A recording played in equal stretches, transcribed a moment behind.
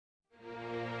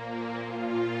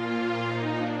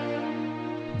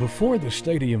Before the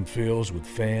stadium fills with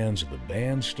fans and the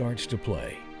band starts to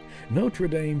play, Notre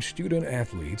Dame student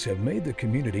athletes have made the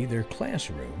community their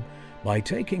classroom by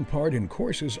taking part in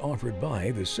courses offered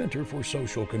by the Center for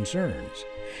Social Concerns.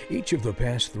 Each of the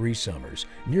past 3 summers,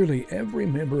 nearly every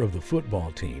member of the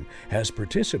football team has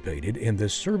participated in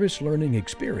this service learning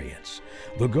experience.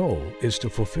 The goal is to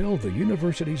fulfill the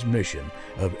university's mission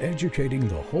of educating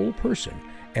the whole person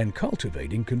and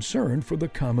cultivating concern for the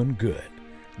common good.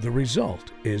 The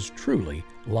result is truly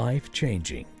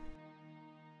life-changing.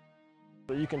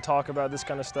 You can talk about this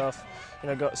kind of stuff,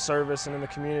 service and in the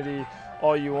community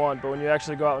all you want, but when you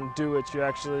actually go out and do it, you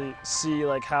actually see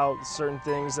how certain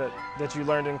things that you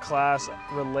learned in class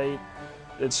relate.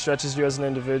 It stretches you as an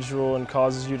individual and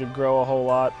causes you to grow a whole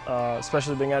lot,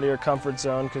 especially being out of your comfort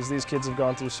zone, because these kids have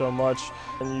gone through so much,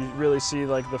 and you really see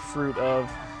the fruit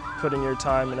of putting your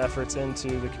time and efforts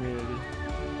into the community.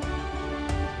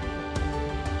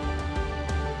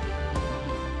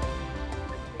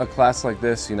 A class like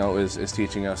this, is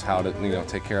teaching us how to,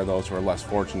 take care of those who are less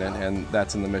fortunate, and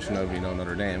that's in the mission of,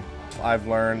 Notre Dame. I've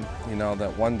learned,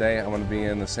 that one day I'm going to be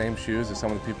in the same shoes as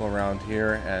some of the people around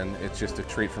here, and it's just a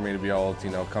treat for me to be able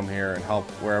to, come here and help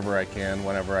wherever I can,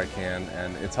 whenever I can,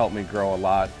 and it's helped me grow a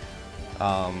lot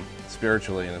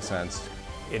spiritually, in a sense.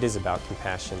 It is about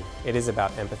compassion. It is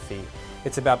about empathy.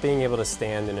 It's about being able to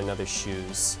stand in another's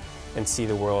shoes and see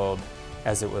the world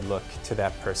as it would look to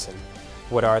that person.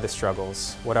 What are the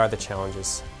struggles? What are the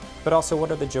challenges? But also,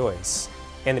 what are the joys?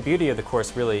 And the beauty of the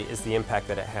course really is the impact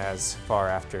that it has far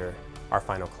after our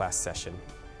final class session,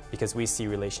 because we see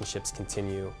relationships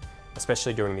continue,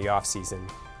 especially during the off-season.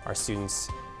 Our students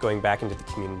going back into the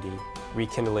community,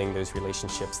 rekindling those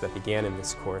relationships that began in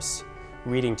this course,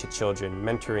 reading to children,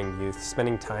 mentoring youth,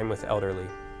 spending time with elderly.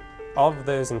 All of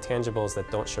those intangibles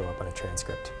that don't show up on a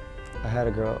transcript. I had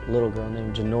a little girl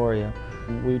named Janoria.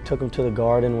 We took them to the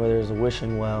garden where there's a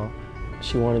wishing well.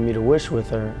 She wanted me to wish with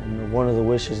her, and one of the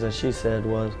wishes that she said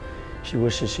was she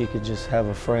wishes she could just have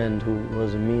a friend who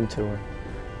wasn't mean to her.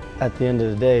 At the end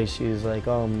of the day, she was like,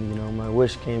 my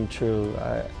wish came true.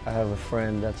 I have a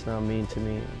friend that's not mean to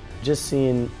me. Just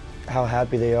seeing how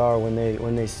happy they are when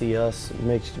they see us, it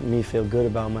makes me feel good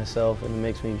about myself, and it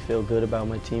makes me feel good about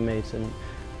my teammates and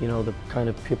the kind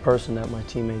of person that my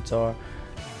teammates are.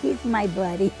 He's my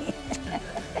buddy.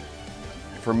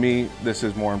 For me, this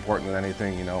is more important than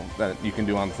anything, that you can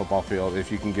do on the football field.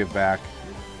 If you can give back,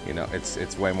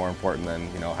 it's way more important than,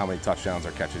 how many touchdowns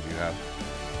or catches you have.